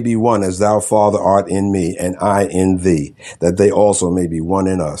all may be one, as thou, Father, art in me, and I in thee, that they also may be one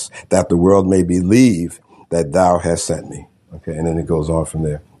in us, that the world may believe that thou hast sent me. Okay, and then it goes on from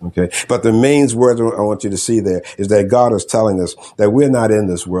there. Okay, but the main word I want you to see there is that God is telling us that we're not in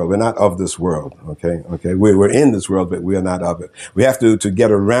this world. We're not of this world. Okay, we're in this world, but we are not of it. We have to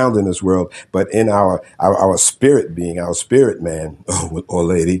get around in this world, but in our spirit being, our spirit man or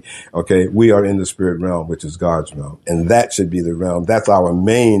lady, okay, we are in the spirit realm, which is God's realm, and that should be the realm. That's our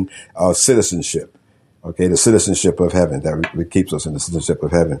main citizenship. Okay, the citizenship of heaven that keeps us in the citizenship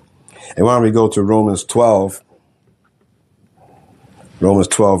of heaven. And why don't we go to Romans 12? Romans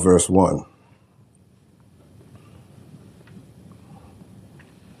 12, verse 1.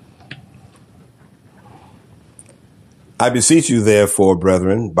 I beseech you, therefore,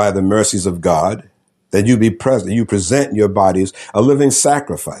 brethren, by the mercies of God, that you present your bodies a living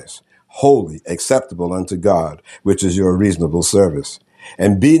sacrifice, holy, acceptable unto God, which is your reasonable service.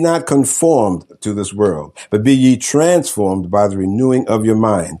 And be not conformed to this world, but be ye transformed by the renewing of your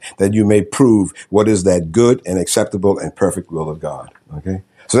mind, that you may prove what is that good and acceptable and perfect will of God. Okay?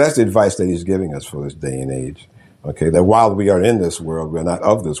 So that's the advice that he's giving us for this day and age. Okay, that while we are in this world, we're not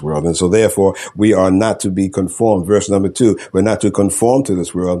of this world. And so therefore, we are not to be conformed. Verse number 2, we're not to conform to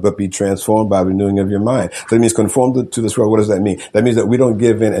this world, but be transformed by renewing of your mind. So that means conform to this world. What does that mean? That means that we don't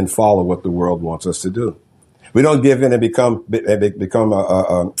give in and follow what the world wants us to do. We don't give in and become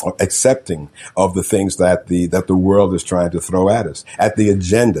accepting of the things that the world is trying to throw at us, at the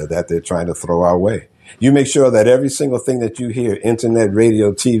agenda that they're trying to throw our way. You make sure that every single thing that you hear, internet,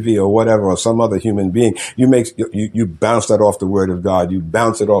 radio, TV, or whatever, or some other human being, you bounce that off the Word of God. You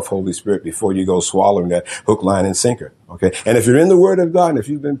bounce it off Holy Spirit before you go swallowing that hook, line, and sinker. Okay, and if you're in the Word of God, and if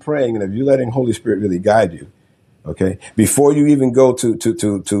you've been praying, and if you're letting Holy Spirit really guide you, okay, before you even go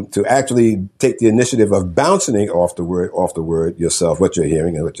to actually take the initiative of bouncing off the word yourself, what you're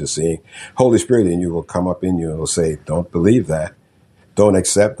hearing and what you're seeing, Holy Spirit in you will come up in you and will say, "Don't believe that, don't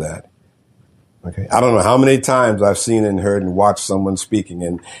accept that." Okay, I don't know how many times I've seen and heard and watched someone speaking,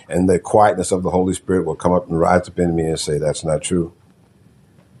 and the quietness of the Holy Spirit will come up and rise up in me and say, "That's not true.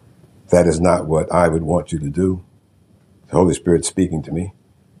 That is not what I would want you to do." The Holy Spirit speaking to me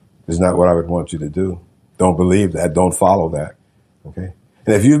is not what I would want you to do. Don't believe that. Don't follow that. Okay.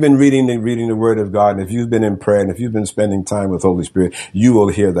 And if you've been reading the Word of God, and if you've been in prayer, and if you've been spending time with Holy Spirit, you will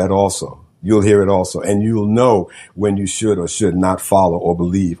hear that also. You'll hear it also. And you'll know when you should or should not follow or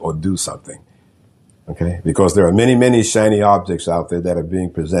believe or do something. Okay. Because there are many, many shiny objects out there that are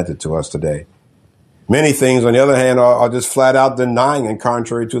being presented to us today. Many things, on the other hand, are just flat out denying and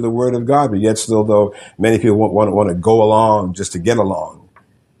contrary to the Word of God. But yet still, though, many people want to go along just to get along.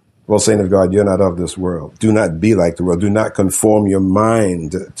 Well, saint of God, you're not of this world. Do not be like the world. Do not conform your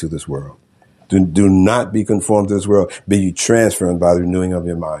mind to this world. Do not be conformed to this world. Be ye transformed by the renewing of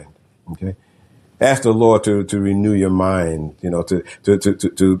your mind. Okay. Ask the Lord to renew your mind, to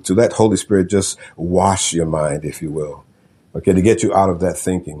let Holy Spirit just wash your mind, if you will. Okay. To get you out of that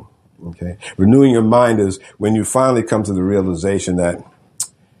thinking. Okay. Renewing your mind is when you finally come to the realization that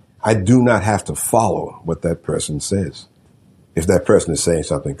I do not have to follow what that person says. If that person is saying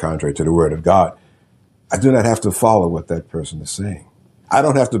something contrary to the Word of God, I do not have to follow what that person is saying. I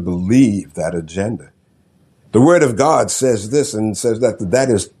don't have to believe that agenda. The Word of God says this and says that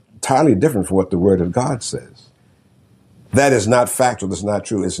is entirely different from what the Word of God says. That is not factual. It's not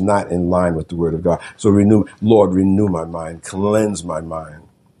true. It's not in line with the Word of God. So Lord, renew my mind. Cleanse my mind.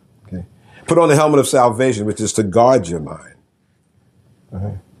 Okay. Put on the helmet of salvation, which is to guard your mind.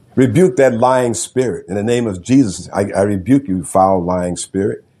 Okay. Rebuke that lying spirit. In the name of Jesus, I rebuke you, foul, lying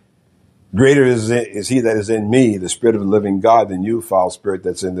spirit. Greater is he that is in me, the Spirit of the living God, than you, foul spirit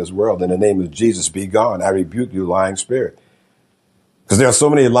that's in this world. In the name of Jesus, be gone. I rebuke you, lying spirit. Because there are so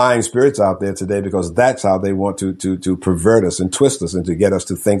many lying spirits out there today, because that's how they want to pervert us and twist us and to get us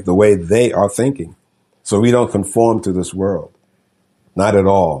to think the way they are thinking. So we don't conform to this world. Not at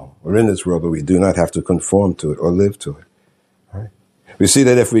all. We're in this world, but we do not have to conform to it or live to it. We see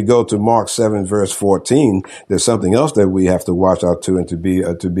that if we go to Mark 7, verse 14, there's something else that we have to watch out to and to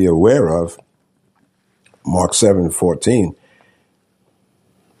be aware of. Mark 7:14.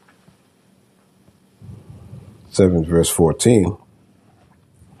 7 verse 14.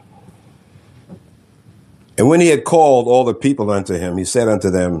 And when he had called all the people unto him, he said unto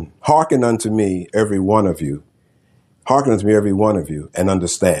them, hearken unto me, every one of you. Hearken unto me, every one of you, and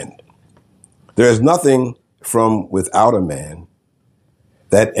understand. There is nothing from without a man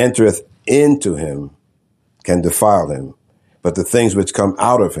that entereth into him can defile him, but the things which come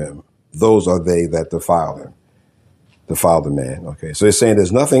out of him, those are they that defile him. Defile the man. Okay, so he's saying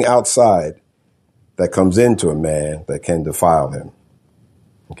there's nothing outside that comes into a man that can defile him,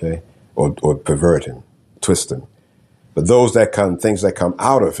 okay, or pervert him, twist him. But things that come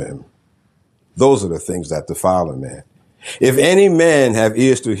out of him, those are the things that defile a man. If any man have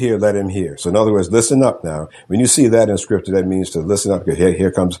ears to hear, let him hear. So in other words, listen up now. When you see that in scripture, that means to listen up.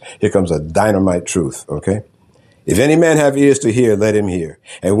 Here comes a dynamite truth, okay? If any man have ears to hear, let him hear.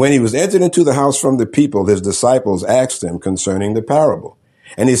 And when he was entered into the house from the people, his disciples asked him concerning the parable.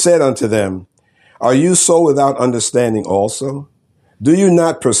 And he said unto them, are you so without understanding also? Do you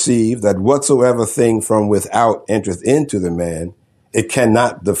not perceive that whatsoever thing from without entereth into the man, it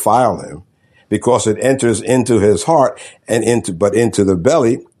cannot defile him, because it enters into his heart but into the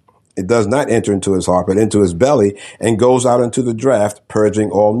belly, it does not enter into his heart, but into his belly, and goes out into the draught,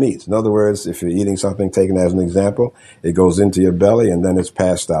 purging all meats. In other words, if you're eating something, taken as an example, it goes into your belly and then it's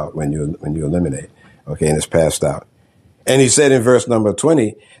passed out when you eliminate. Okay, and it's passed out. And he said in verse number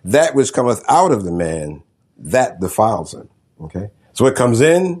 20, that which cometh out of the man, that defiles him. Okay, so what comes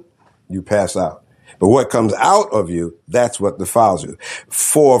in, you pass out. But what comes out of you, that's what defiles you.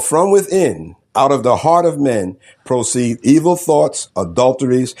 For from within, out of the heart of men, proceed evil thoughts,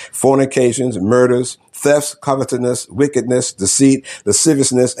 adulteries, fornications, murders, thefts, covetousness, wickedness, deceit,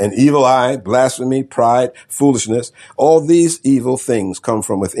 lasciviousness, an evil eye, blasphemy, pride, foolishness. All these evil things come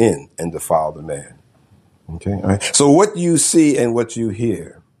from within and defile the man. Okay. All right. So what you see and what you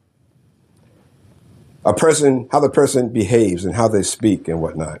hear, how the person behaves and how they speak and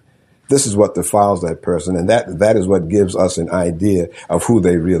whatnot, this is what defiles that person. And that is what gives us an idea of who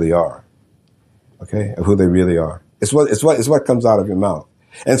they really are. Okay. Of who they really are. It's what comes out of your mouth.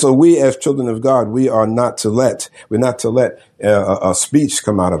 And so we as children of God, we're not to let a speech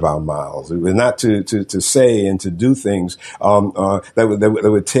come out of our mouths. We're not to say and to do things, that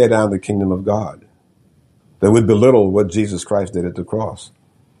would tear down the kingdom of God, that would belittle what Jesus Christ did at the cross.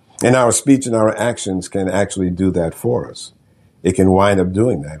 And our speech and our actions can actually do that for us. It can wind up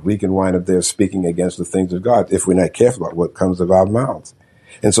doing that. We can wind up there speaking against the things of God if we're not careful about what comes of our mouths.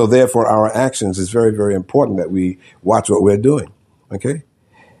 And so therefore our actions is very, very important that we watch what we're doing. Okay.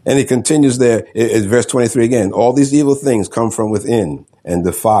 And he continues there, it's verse 23 again. All these evil things come from within and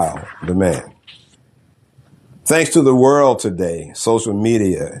defile the man. Thanks to the world today, social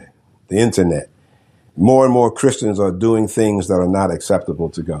media, the internet, more and more Christians are doing things that are not acceptable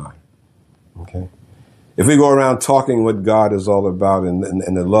to God. Okay. If we go around talking what God is all about and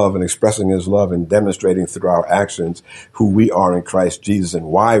the love and expressing his love and demonstrating through our actions who we are in Christ Jesus and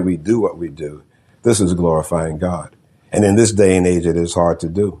why we do what we do, this is glorifying God. And in this day and age, it is hard to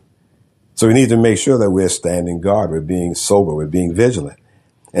do. So we need to make sure that we're standing guard. We're being sober. We're being vigilant.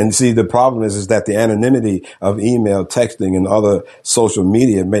 And see, the problem is that the anonymity of email, texting, and other social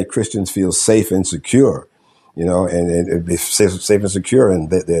media make Christians feel safe and secure, and be safe and secure, and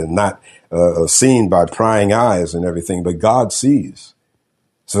they're not seen by prying eyes and everything, but God sees.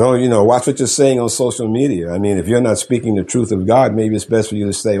 So, watch what you're saying on social media. I mean, if you're not speaking the truth of God, maybe it's best for you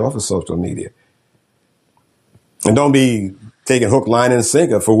to stay off of social media. And don't be taking hook, line, and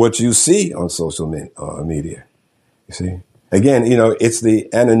sinker for what you see on social media. You see? Again, it's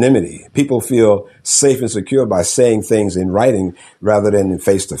the anonymity. People feel safe and secure by saying things in writing rather than in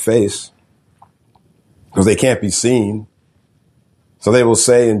face to face because they can't be seen. So they will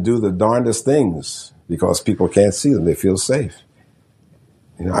say and do the darndest things because people can't see them. They feel safe.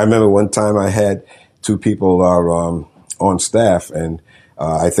 I remember one time I had two people on staff, and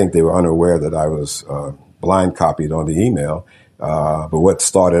I think they were unaware that I was blind copied on the email. But what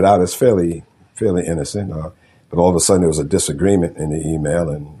started out as fairly innocent. But all of a sudden there was a disagreement in the email,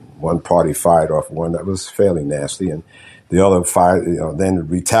 and one party fired off one that was fairly nasty, and the other then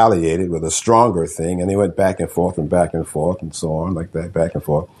retaliated with a stronger thing, and they went back and forth and so on, like that, back and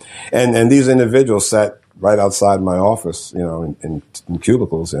forth. And these individuals sat right outside my office, in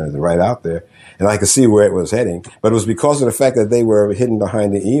cubicles and right out there, and I could see where it was heading. But it was because of the fact that they were hidden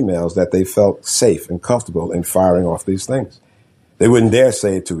behind the emails that they felt safe and comfortable in firing off these things. They wouldn't dare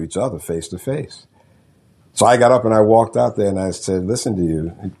say it to each other face to face. So I got up and I walked out there and I said, listen to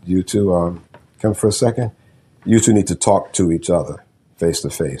you two, come for a second. You two need to talk to each other face to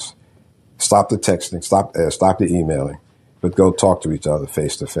face. Stop the texting, stop the emailing, but go talk to each other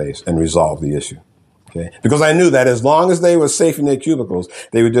face to face and resolve the issue. Okay. Because I knew that as long as they were safe in their cubicles,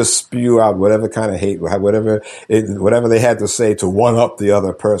 they would just spew out whatever kind of hate, whatever they had to say to one up the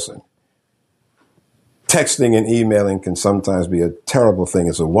other person. Texting and emailing can sometimes be a terrible thing.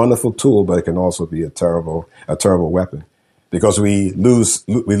 It's a wonderful tool, but it can also be a terrible weapon, because we lose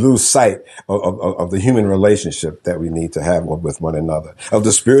sight of the human relationship that we need to have with one another, of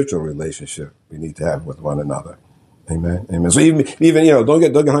the spiritual relationship we need to have with one another. Amen. Amen. So even don't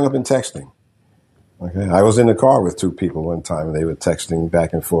get hung up in texting. Okay. I was in the car with two people one time, and they were texting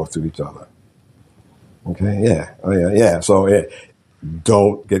back and forth to each other. Okay. Yeah. Oh yeah. Yeah. So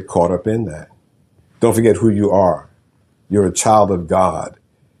don't get caught up in that. Don't forget who you are. You're a child of God.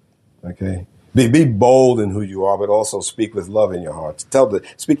 Okay. Be bold in who you are, but also speak with love in your heart.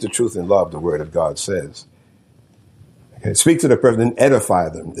 Speak the truth in love, the word of God says. Okay. Speak to the person and edify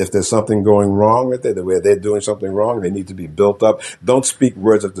them. If there's something going wrong with it, where they're doing something wrong, they need to be built up. Don't speak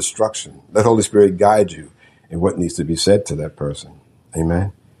words of destruction. Let Holy Spirit guide you in what needs to be said to that person.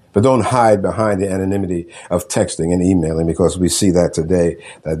 Amen. But don't hide behind the anonymity of texting and emailing, because we see that today,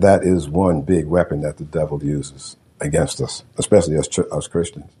 that is one big weapon that the devil uses against us, especially us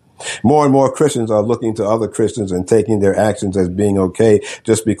Christians. More and more Christians are looking to other Christians and taking their actions as being okay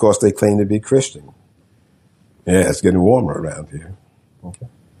just because they claim to be Christian. Yeah, it's getting warmer around here. Okay.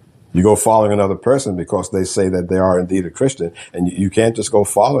 You go following another person because they say that they are indeed a Christian, and you can't just go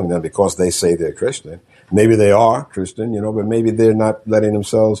following them because they say they're Christian. Maybe they are Christian, but maybe they're not letting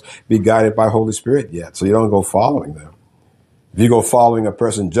themselves be guided by Holy Spirit yet. So you don't go following them. If you go following a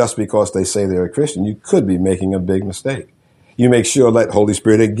person just because they say they're a Christian, you could be making a big mistake. You make sure, let Holy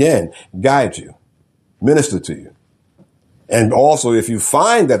Spirit again guide you, minister to you. And also, if you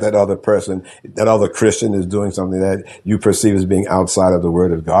find that other person, that other Christian is doing something that you perceive as being outside of the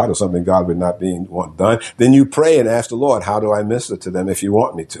word of God, or something God would not want done, then you pray and ask the Lord, how do I minister to them if you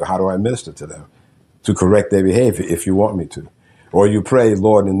want me to? How do I minister to them to correct their behavior if you want me to? Or you pray,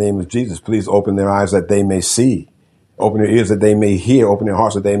 Lord, in the name of Jesus, please open their eyes that they may see, open their ears that they may hear, open their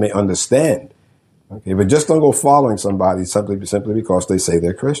hearts that they may understand. Okay, but just don't go following somebody simply because they say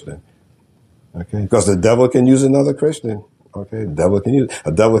they're Christian. Okay, because the devil can use another Christian. Okay,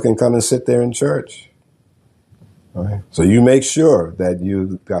 a devil can come and sit there in church. All right, so you make sure that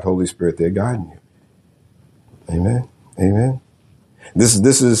you got Holy Spirit there guiding you. Amen. Amen.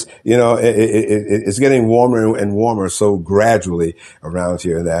 This is it's getting warmer and warmer so gradually around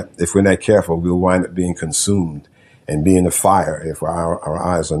here that if we're not careful, we'll wind up being consumed and be in the fire if our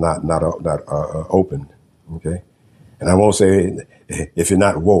eyes are not opened. Okay, and I won't say if you're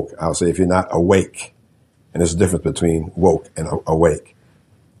not woke. I'll say if you're not awake. And there's a difference between woke and awake.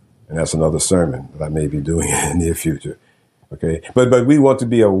 And that's another sermon that I may be doing in the near future. Okay. But we want to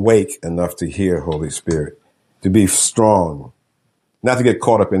be awake enough to hear Holy Spirit, to be strong, not to get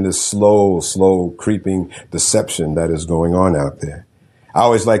caught up in this slow creeping deception that is going on out there. I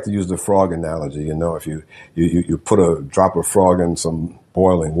always like to use the frog analogy. If you put a drop of frog in some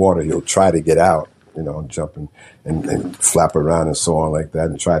boiling water, he'll try to get out. Jump and flap around and so on like that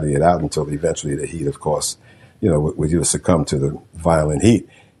and try to get out until eventually the heat, of course, would succumb to the violent heat.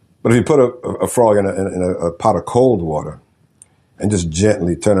 But if you put a frog in a pot of cold water and just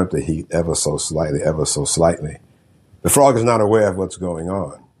gently turn up the heat ever so slightly, the frog is not aware of what's going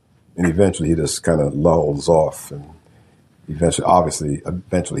on. And eventually he just kind of lulls off, and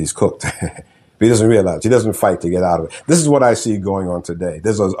eventually he's cooked. But he doesn't realize. He doesn't fight to get out of it. This is what I see going on today.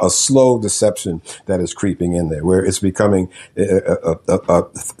 There's a slow deception that is creeping in there, where it's becoming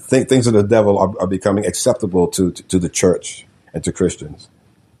things of the devil are becoming acceptable to the church and to Christians.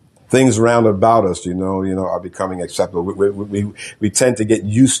 Things round about us, are becoming acceptable. We tend to get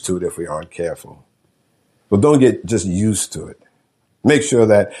used to it if we aren't careful. But don't get just used to it. Make sure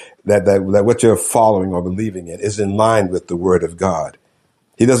that what you're following or believing in is in line with the Word of God.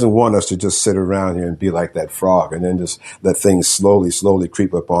 He doesn't want us to just sit around here and be like that frog and then just let things slowly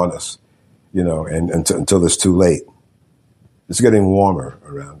creep up on us, and until it's too late. It's getting warmer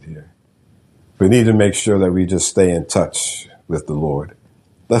around here. We need to make sure that we just stay in touch with the Lord.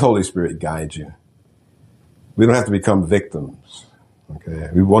 Let Holy Spirit guide you. We don't have to become victims. Okay.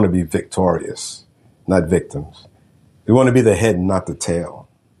 We want to be victorious, not victims. We want to be the head, not the tail.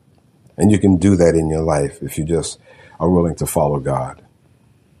 And you can do that in your life if you just are willing to follow God.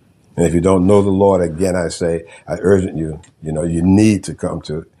 And if you don't know the Lord, again, I urge you, you need to come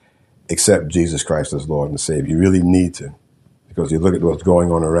to accept Jesus Christ as Lord and Savior. You really need to, because you look at what's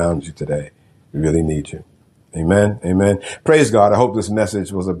going on around you today. We really need you. Amen. Amen. Praise God. I hope this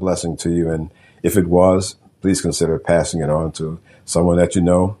message was a blessing to you. And if it was, please consider passing it on to someone that you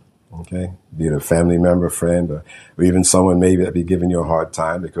know. Okay, be it a family member, friend, or even someone maybe that be giving you a hard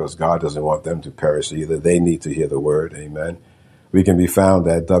time because God doesn't want them to perish either. They need to hear the word. Amen. We can be found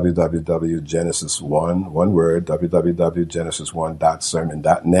at www.genesis1, one word,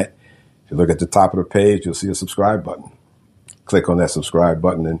 www.genesis1.sermon.net. If you look at the top of the page, you'll see a subscribe button. Click on that subscribe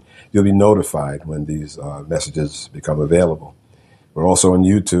button and you'll be notified when these messages become available. We're also on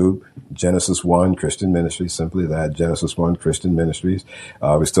YouTube, Genesis 1 Christian Ministries, simply that, Genesis 1 Christian Ministries.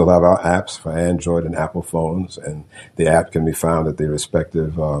 We still have our apps for Android and Apple phones, and the app can be found at the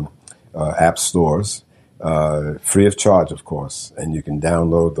respective app stores, free of charge, of course. And you can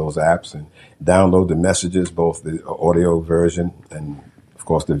download those apps and download the messages, both the audio version and, of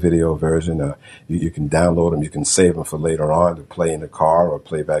course, the video version. You can download them. You can save them for later on to play in the car or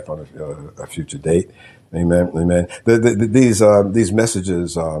play back on a future date. Amen. Amen. These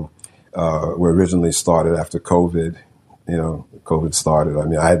messages were originally started after COVID. COVID started. I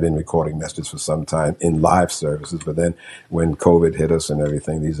mean, I had been recording messages for some time in live services, but then when COVID hit us and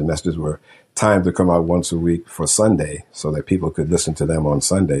everything, these messages were timed to come out once a week for Sunday so that people could listen to them on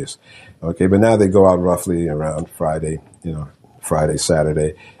Sundays. Okay, but now they go out roughly around Friday,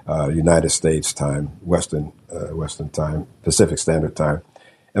 Saturday, United States time, Western time, Pacific Standard Time.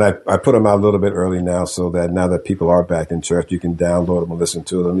 And I put them out a little bit early now so that now that people are back in church, you can download them and listen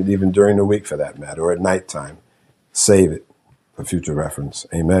to them, and even during the week for that matter, or at nighttime. Save it for future reference.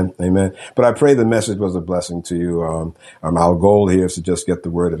 Amen. Amen. But I pray the message was a blessing to you. Our goal here is to just get the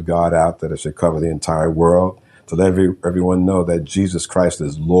word of God out, that it should cover the entire world, to let everyone know that Jesus Christ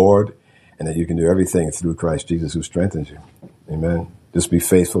is Lord and that you can do everything through Christ Jesus who strengthens you. Amen. Just be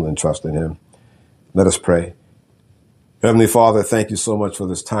faithful and trust in him. Let us pray. Heavenly Father, thank you so much for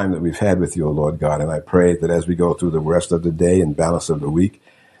this time that we've had with you, O Lord God. And I pray that as we go through the rest of the day and balance of the week,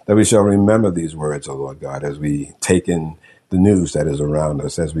 that we shall remember these words, O Lord God, as we take in the news that is around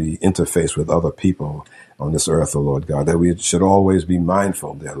us, as we interface with other people on this earth, O Lord God, that we should always be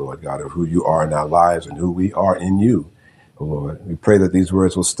mindful, dear Lord God, of who you are in our lives and who we are in you, O Lord. We pray that these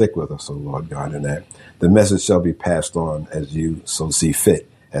words will stick with us, O Lord God, and that the message shall be passed on as you so see fit,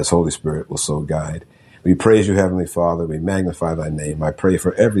 as Holy Spirit will so guide. We praise you, Heavenly Father. We magnify thy name. I pray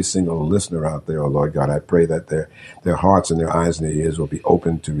for every single listener out there, oh Lord God. I pray that their hearts and their eyes and their ears will be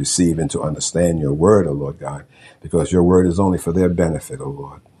open to receive and to understand your word, oh Lord God, because your word is only for their benefit, oh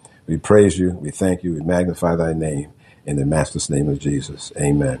Lord. We praise you. We thank you. We magnify thy name in the matchless name of Jesus.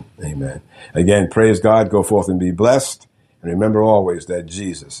 Amen. Amen. Again, praise God. Go forth and be blessed. And remember always that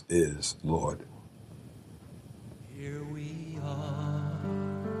Jesus is Lord. Here we